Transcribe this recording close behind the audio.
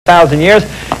1,000 years.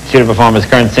 He's here to perform his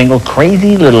current single,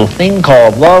 Crazy Little Thing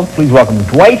Called Love. Please welcome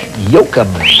Dwight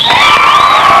Yoakam.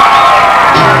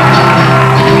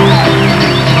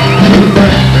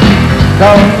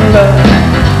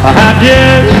 I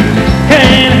just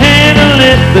can't handle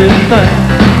it, this thing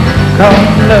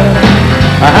called love.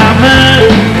 How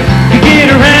much you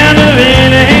get around of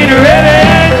it ain't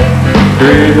ready.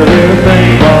 Crazy little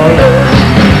thing called love.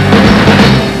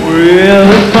 Well,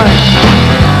 this thing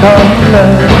called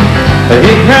love,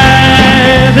 it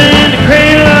cries in the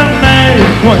cradle of night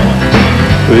swing.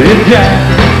 It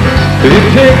jacks, it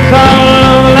takes all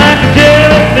over like a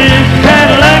jellyfish,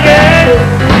 kinda like a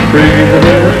crazy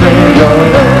little thing called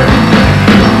love.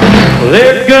 Well,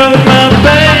 there goes my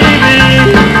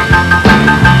baby.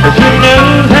 She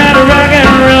knows how to rock and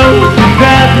roll. She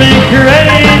drives me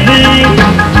crazy.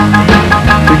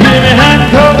 She give me hot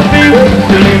coffee,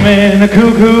 leave me in a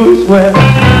cuckoo sweat.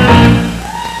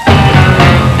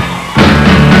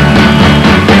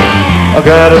 I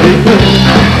gotta be cool,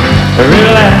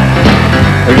 relax,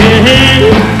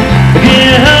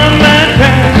 get on my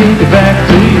track, get back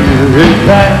to you,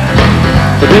 right.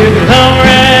 So baby, come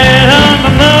right on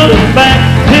my motorbike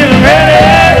till I'm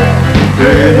ready.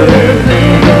 Crazy little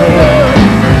thing called love.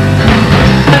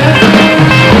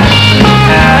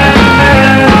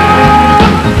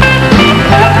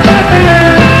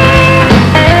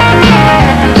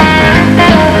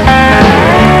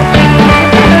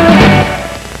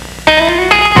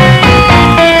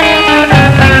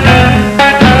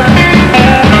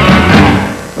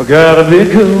 I gotta be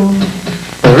cool,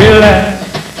 relax,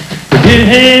 get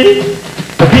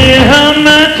on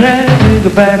my track, take a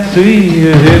back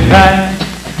seat, hit tight.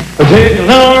 Take a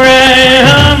long ride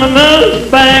on my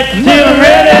motorbike till I'm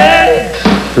ready.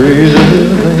 Crazy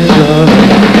little thing called love.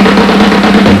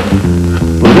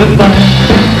 Well, this thing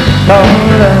called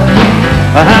love,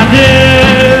 I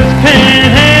just can't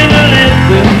handle it,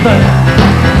 this thing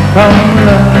called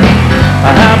love.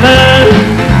 How much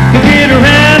you get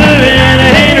around of it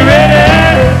ain't ready.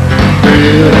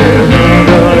 Crazy little thing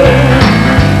called love.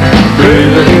 Crazy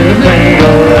little thing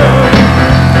called love.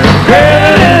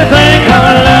 Crazy little thing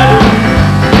called love.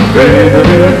 Crazy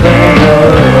little thing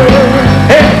called love.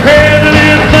 Hey, crazy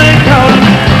little thing called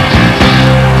love.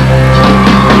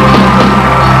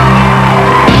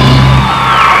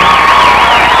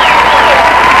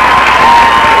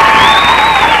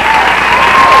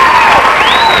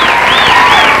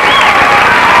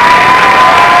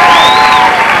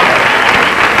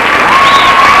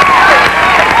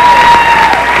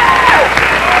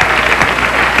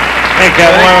 Hey,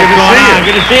 Kevin, what's going on?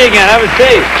 Good to see you again. Have a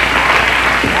seat.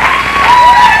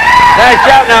 Nice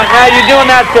job. Now you're doing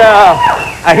that,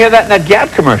 I hear that in that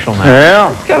Gap commercial now.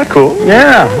 Yeah. It's kind of cool.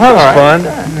 Yeah, that was fun.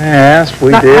 Yes,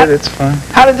 we did. It's fun.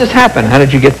 How did this happen? How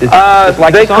did you get this?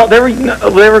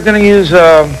 They were going to use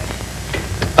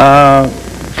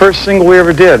first single we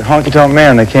ever did, Honky Tonk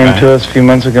Man. They came to us a few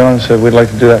months ago and said we'd like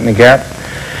to do that in the Gap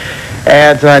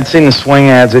ads. I'd seen the swing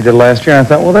ads they did last year, and I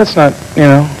thought, well, that's not,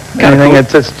 anything. Cool.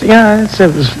 It's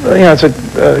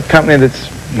a company that's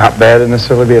not bad to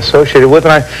necessarily be associated with,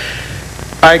 and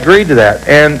I agreed to that.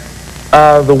 And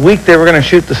the week they were going to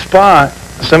shoot the spot,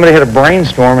 somebody had a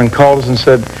brainstorm and called us and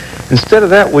said, instead of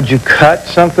that, would you cut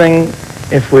something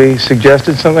if we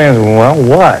suggested something? I said, well,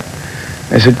 what?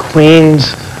 They said,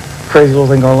 Queen's Crazy Little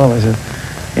Thing Called Love. I said,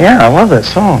 yeah, I love that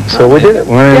song. So we did it.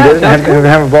 We did it and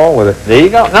have a ball with it. There you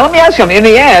go. Now let me ask you, in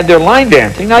the ad, they're line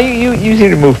dancing. Now you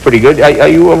seem to move pretty good. Are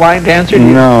you a line dancer?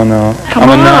 No. I'm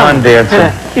a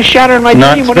non-dancer. You're shattering my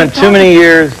dream. Spent too many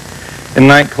years in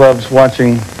nightclubs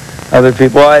watching other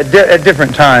people. Well, at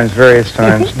different times, various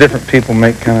times, different people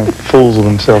make kind of fools of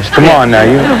themselves. Come on now,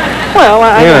 Well,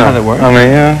 I know how that works. I mean,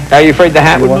 yeah. Are you afraid the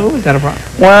hat would move? Is that a problem?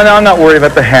 Well, no, I'm not worried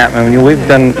about the hat. I mean, we've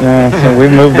done, so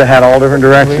we've moved the hat all different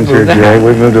directions here, Jay.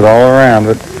 We've moved it all around.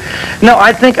 But no,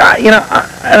 I think I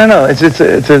don't know. It's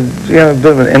a bit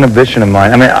of an inhibition of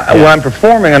mine. I mean, when I'm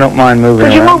performing, I don't mind moving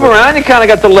around. But you move around. You kind of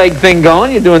got the leg thing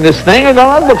going. You're doing this thing. I go,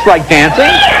 that looks like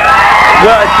dancing.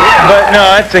 But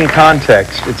no, it's in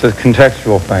context. It's a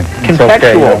contextual thing. It's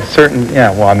okay. You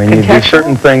do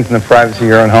certain things in the privacy of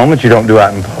your own home that you don't do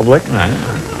out in public.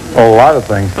 Well, a lot of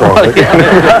things, probably.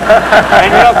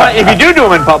 And if you do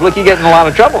them in public, you get in a lot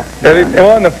of trouble.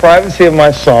 Well, in the privacy of my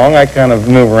song, I kind of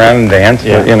move around and dance.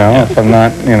 But, if I'm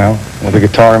not, with a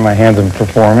guitar in my hands and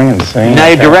performing and singing, Now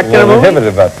you're directing a movie? I'm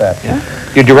inhibited about that. Yeah.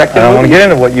 You're directing I don't want to get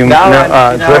into what you...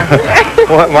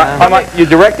 You're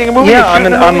directing a movie? Yeah, I'm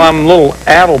a little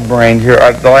addle-brained here.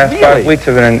 The last 5 weeks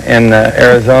I've been in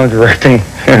Arizona directing,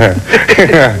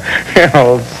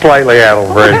 slightly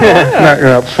addle-brained.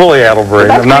 Not fully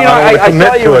addle-brained. I'm not going to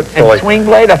commit to it fully. Swing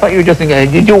Blade, I thought you were just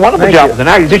thinking, you do a wonderful job as an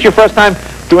actor. Is this your first time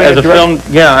doing as a film?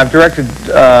 Yeah, I've directed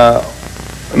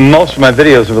most of my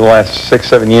videos over the last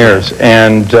 6-7 years,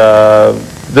 and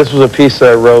this was a piece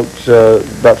that I wrote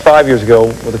about 5 years ago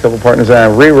with a couple partners, and I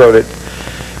rewrote it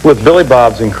with Billy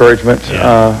Bob's encouragement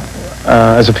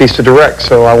as a piece to direct.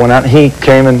 So I went out, and he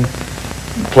came and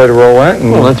played a role in it,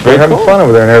 and that's very we're having fun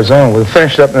over there in Arizona. We'll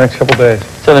finish it up in the next couple days.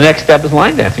 So the next step is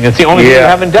line dancing. It's the only thing you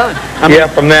haven't done. I mean,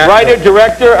 from that. Writer,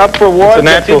 director, up for awards. It's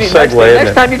a natural segue,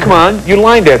 Next time you come on, you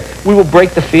line dance. We will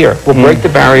break the fear. We'll break the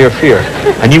barrier of fear,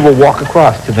 and you will walk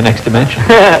across to the next dimension.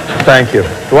 Thank you.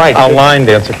 Dwight. I'll line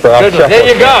dance across. There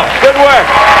you go. Good work.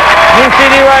 New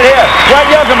CD right here. Dwight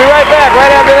Yoakam, be right back,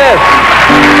 right after this.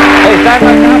 Hey, sign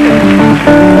my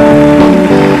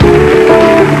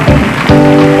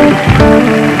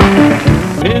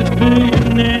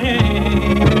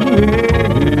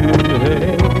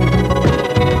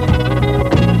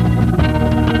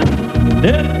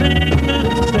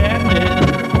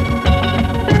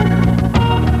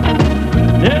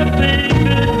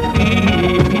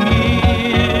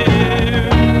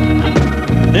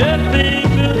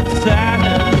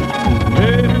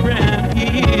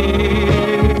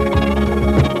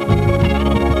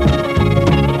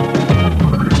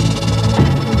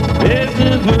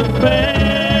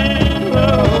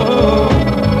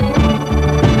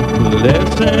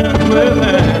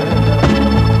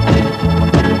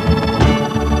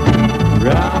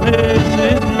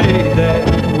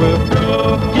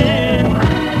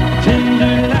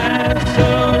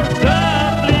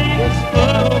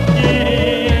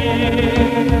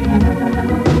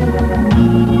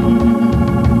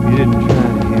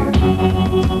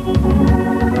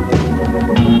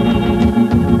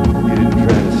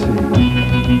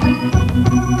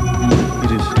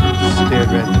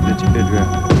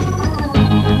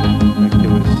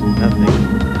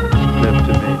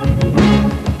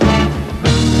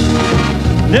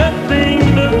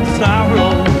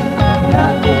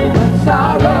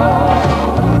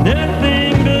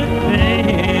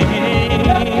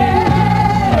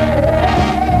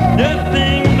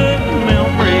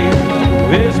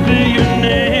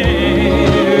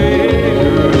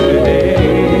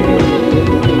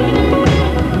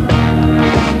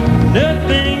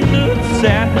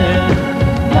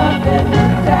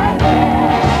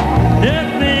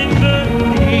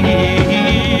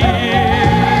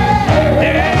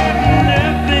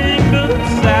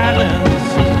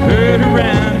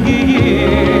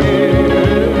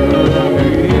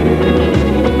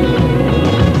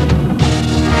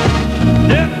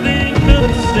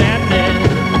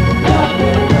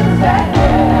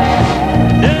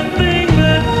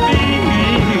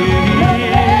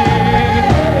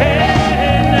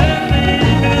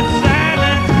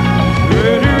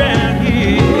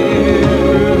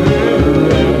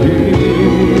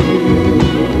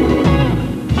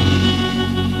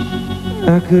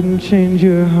couldn't change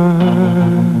your heart.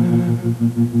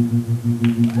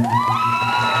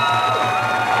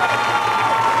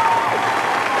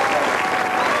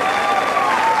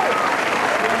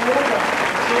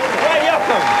 Dwight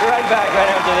Yoakam. Be right back right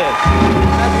after this.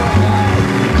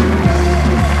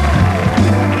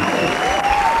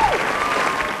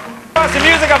 The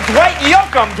music of Dwight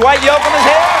Yoakam. Dwight Yoakam is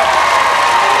here.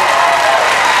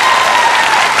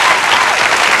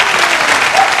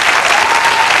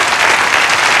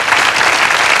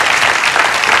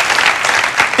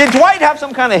 Did Dwight have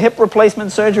some kind of hip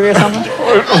replacement surgery or something?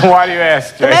 Why do you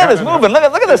ask, Jay? The man is moving. Look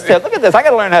at this tip. Look at this. I got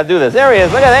to learn how to do this. There he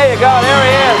is. Look at, there you go. There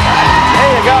he is.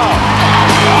 There you go.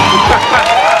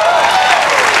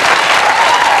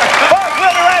 Folks,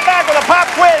 we'll be right back with a pop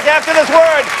quiz after this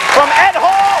word from Ed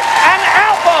Hall and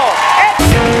Alpo.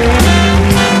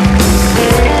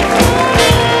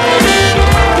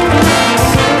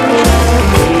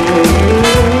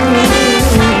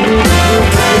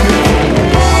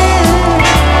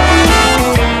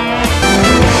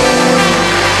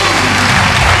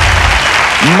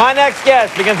 My next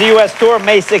guest begins the U.S. tour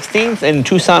May 16th in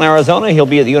Tucson, Arizona. He'll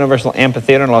be at the Universal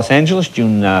Amphitheater in Los Angeles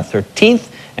June 13th.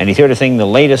 And he's here to sing the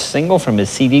latest single from his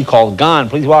CD called Gone.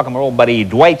 Please welcome our old buddy,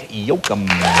 Dwight Yoakam.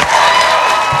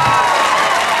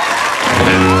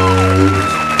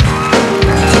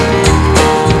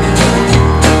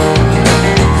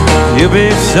 You'll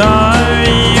be sorry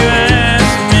you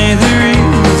asked me the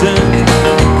reason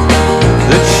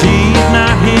that she's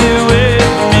not here with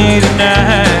me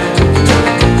tonight.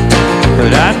 But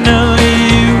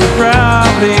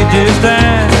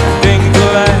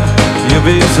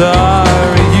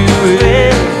sorry you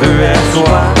ever asked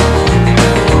why.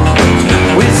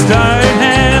 We started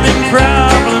having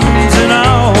problems in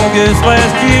August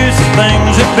last year, so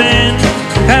things have been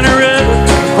kind of rough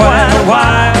for quite a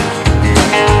while.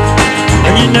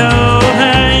 And you know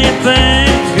how you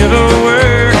think it'll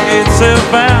work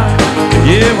itself out.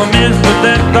 Yeah, we missed, but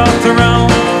that thought's wrong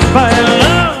by a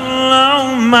long,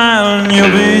 long mile. And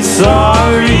you'll be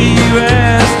sorry you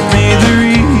asked me the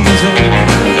reason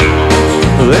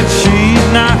that she's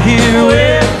not here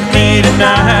with me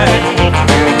tonight.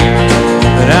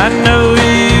 And I know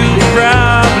you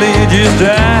probably just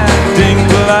acting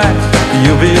polite.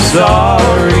 You'll be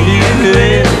sorry you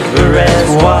ever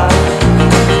asked why.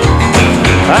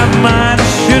 I might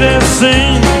have should have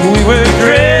seen we were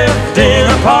drifting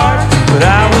apart, but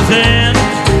I was in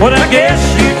what I guess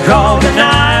you'd call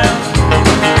denial.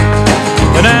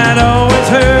 And I'd always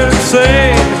heard her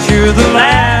say that you're the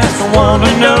last one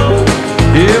to know.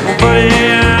 Yeah, well, buddy,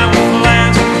 I was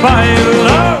last by a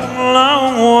long,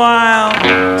 long while.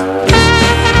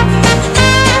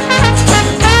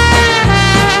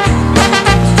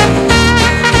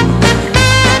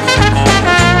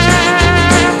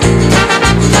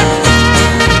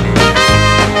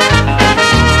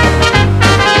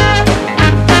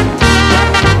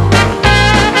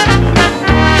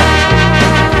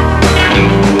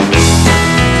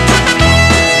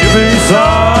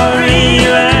 Sorry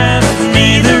you asked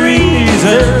me the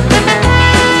reason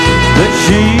that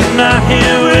she's not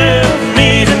here with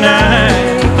me tonight.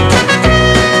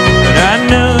 And I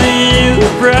know you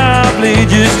probably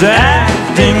just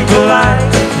acting polite.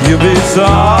 You'll be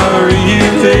sorry you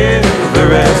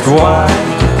ever asked why.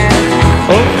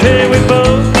 Okay, we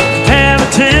both have a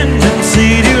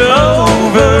tendency to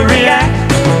overreact,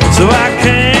 so I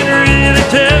can't really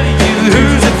tell you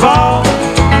who's at fault.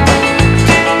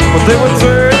 But there were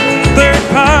third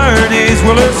parties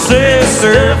will assist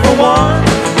her for one,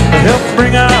 to help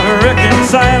bring our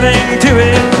reconciling to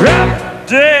it. Right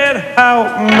dead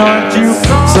out, aren't you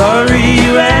sorry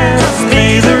you asked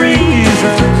me the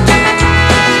reason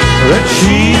that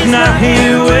she's not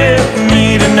here with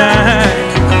me tonight?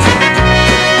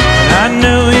 And I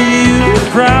know you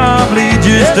probably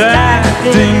just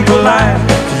acting polite.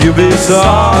 You'll be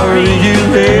sorry you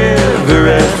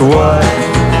ever asked why.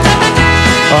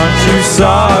 Aren't you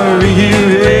sorry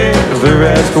you ever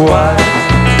asked why?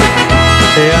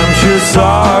 Hey, I'm sure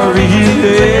sorry you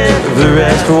ever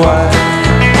asked why.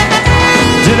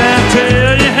 Did I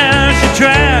tell you how she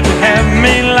tried to have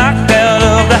me locked out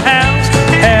of the house?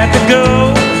 Had to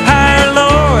go hire a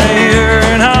lawyer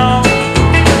and all.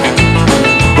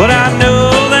 But I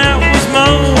know that was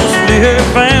mostly her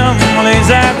family's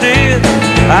idea.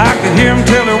 I could hear him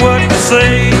tell her what to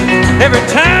say every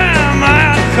time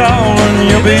I call, and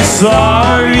you'll be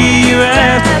sorry you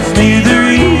asked me the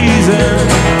reason.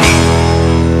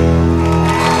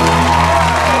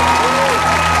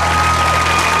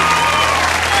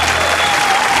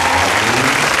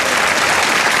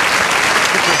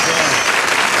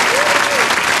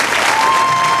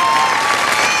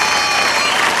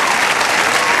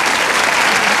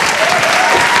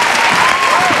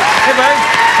 Hey, bud.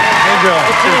 Hey, Joe.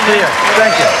 Good to see you.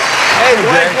 Thank you. Hey,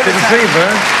 Jack. Good to see you,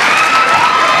 bud.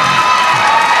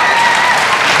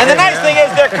 And the nice thing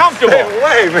is they're comfortable.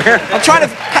 Hey, man. I'm trying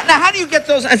to. Now, how do you get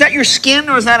those? Is that your skin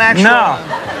or is that actual? No,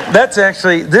 that's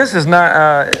actually. This is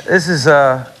not. This is.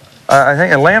 I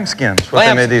think a lambskin. Is what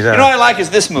they made these out of. You know what I like is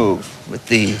this move with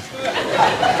the.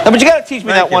 No, but you got to teach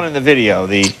me that one in the video.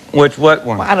 The. What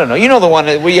one? I don't know. You know the one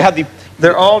where you have the.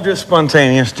 They're all just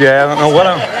spontaneous, Jay. I don't know what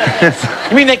I'm...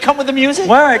 You mean they come with the music?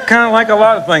 Well, kind of like a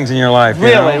lot of things in your life. Really,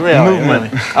 you know? really?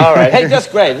 Movement. Really. All right. Hey, that's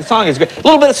great. The song is great. A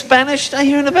little bit of Spanish I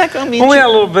hear in the background. Well, we had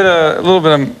a little bit of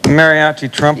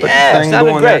mariachi trumpet thing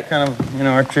going great. there, kind of, you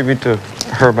know, our tribute to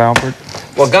Herb Alpert.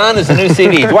 Well, Gone is the new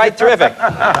CD. Dwight, terrific.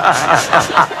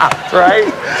 Right?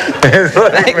 Thanks.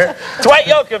 Dwight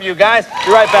Yoakam, you guys.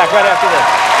 Be right back right after this.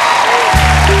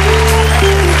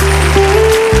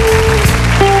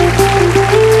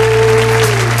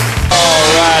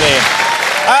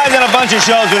 I've done a bunch of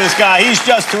shows with this guy. He's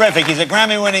just terrific. He's a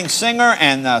Grammy-winning singer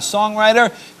and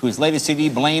songwriter whose latest CD,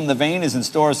 Blame the Vein, is in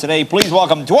stores today. Please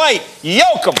welcome Dwight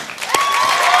Yoakam.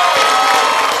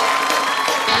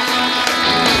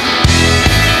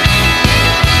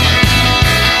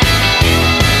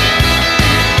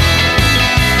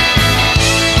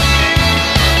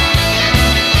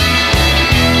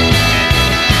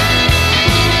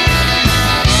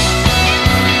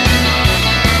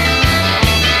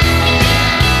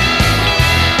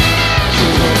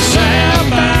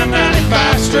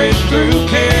 Straight through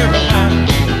Carolina.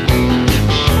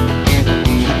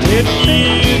 Didn't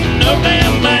need no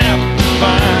damn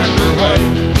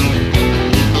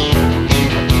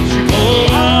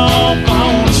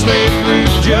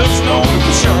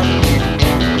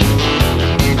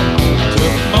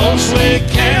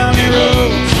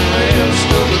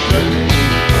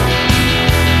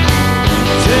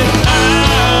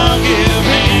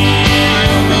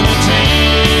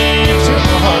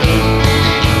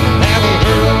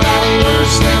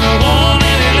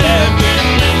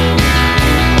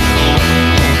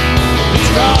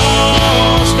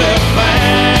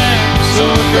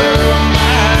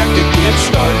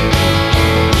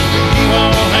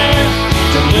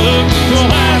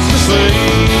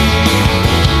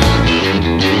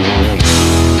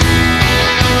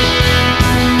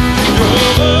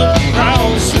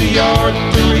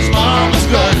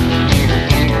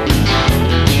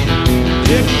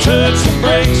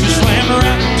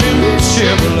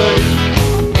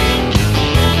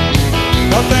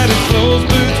that his clothes,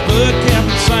 boots, bud cap,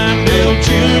 and Signdale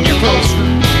Junior poster.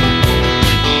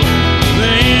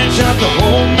 Then shot the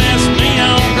whole mess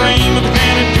neon green with a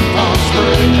can of DuPont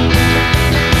spray.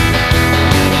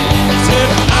 Said,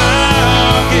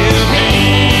 I'll give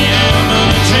him a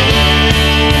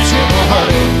chance, he'll hurt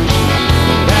it.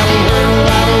 That'll hurt a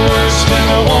lot worse than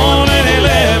the one that he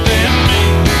left in me.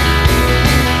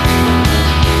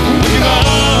 When you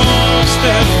gonna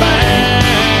step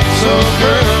back, so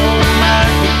girl, we might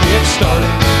get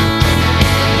started.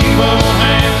 You won't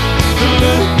have to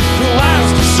look twice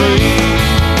to see.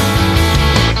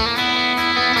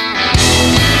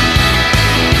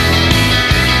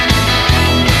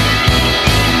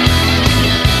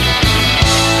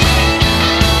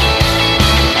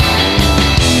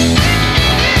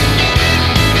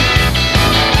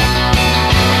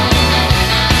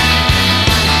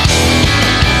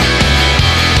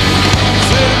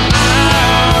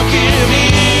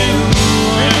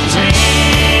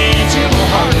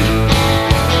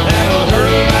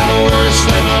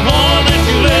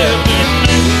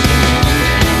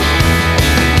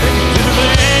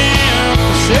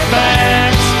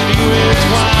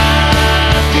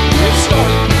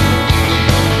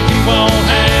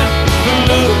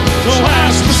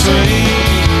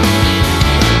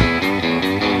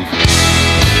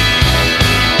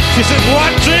 She said,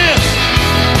 what's this?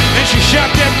 And she shot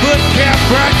that butt cap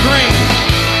bright green.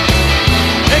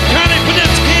 Hey, Connie, put that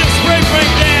can spray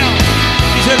paint down.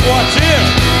 He said, what's this?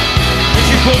 And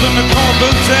she pulled them the car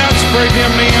boots out, sprayed him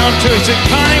neon too. He said,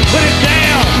 Connie, put it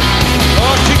down.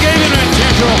 Oh, she gave him an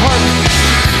intentional heart.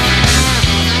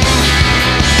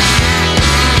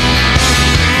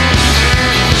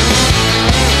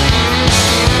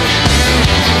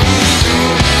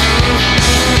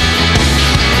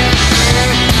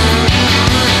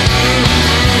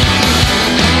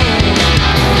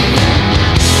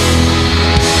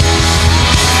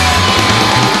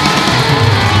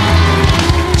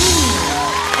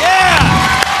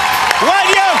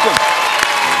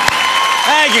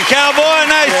 Thank you, cowboy.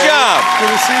 Nice job. Good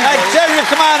to see you. Hey, Cedric,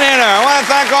 come on in here. I want to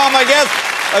thank all my guests.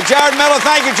 Jared Miller,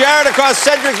 thank you, Jared. Across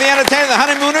Cedric the Entertainer, The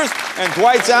Honeymooners, and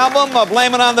Dwight's album,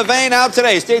 Blame It on the Vein, out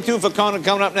today. Stay tuned for Conan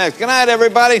coming up next. Good night,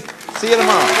 everybody. See you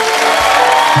tomorrow.